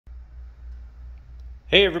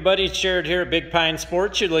Hey everybody, it's Jared here at Big Pine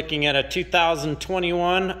Sports. You're looking at a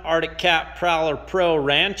 2021 Arctic Cat Prowler Pro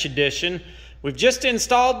Ranch Edition. We've just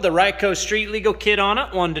installed the Ryco Street Legal kit on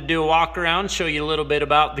it. Wanted to do a walk around, show you a little bit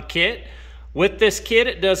about the kit. With this kit,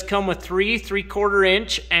 it does come with three 3/4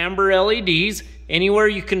 inch amber LEDs. Anywhere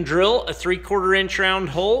you can drill a 3/4 inch round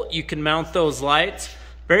hole, you can mount those lights.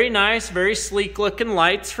 Very nice, very sleek looking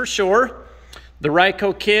lights for sure. The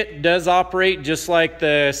Ryco kit does operate just like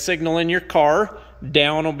the signal in your car.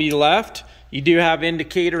 Down will be left. You do have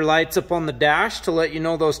indicator lights up on the dash to let you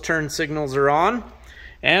know those turn signals are on.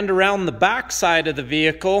 And around the back side of the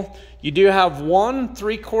vehicle, you do have one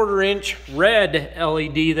 3/4 inch red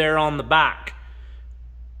LED there on the back.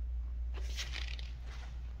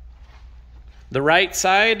 The right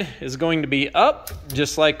side is going to be up,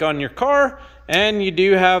 just like on your car, and you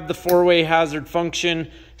do have the four-way hazard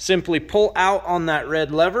function. Simply pull out on that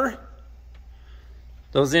red lever.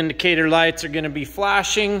 Those indicator lights are going to be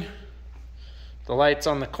flashing. The lights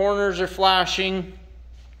on the corners are flashing.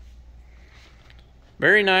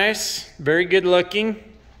 Very nice, very good looking.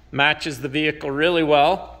 Matches the vehicle really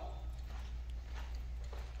well.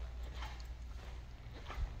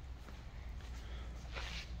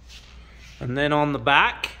 And then on the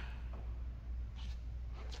back,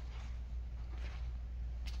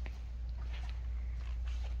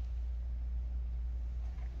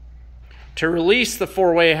 to release the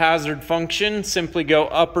four-way hazard function, simply go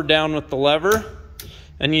up or down with the lever.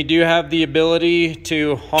 And you do have the ability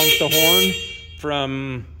to honk the horn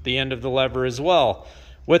from the end of the lever as well.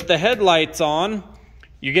 With the headlights on,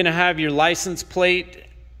 you're going to have your license plate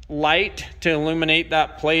light to illuminate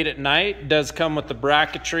that plate at night. It does come with the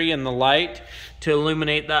bracketry and the light to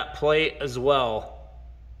illuminate that plate as well.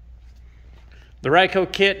 The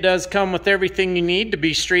Ryco kit does come with everything you need to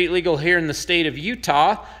be street legal here in the state of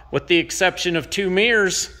Utah, with the exception of two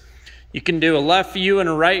mirrors. You can do a left view and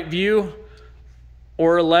a right view,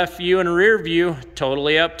 or a left view and a rear view,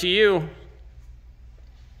 totally up to you.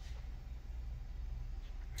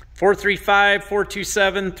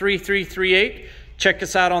 435-427-3338. Check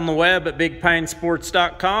us out on the web at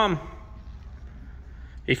bigpinesports.com.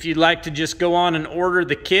 If you'd like to just go on and order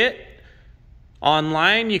the kit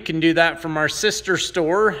online, you can do that from our sister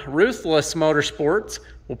store, Ruthless Motorsports.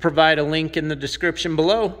 We'll provide a link in the description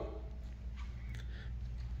below.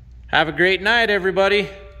 Have a great night, everybody.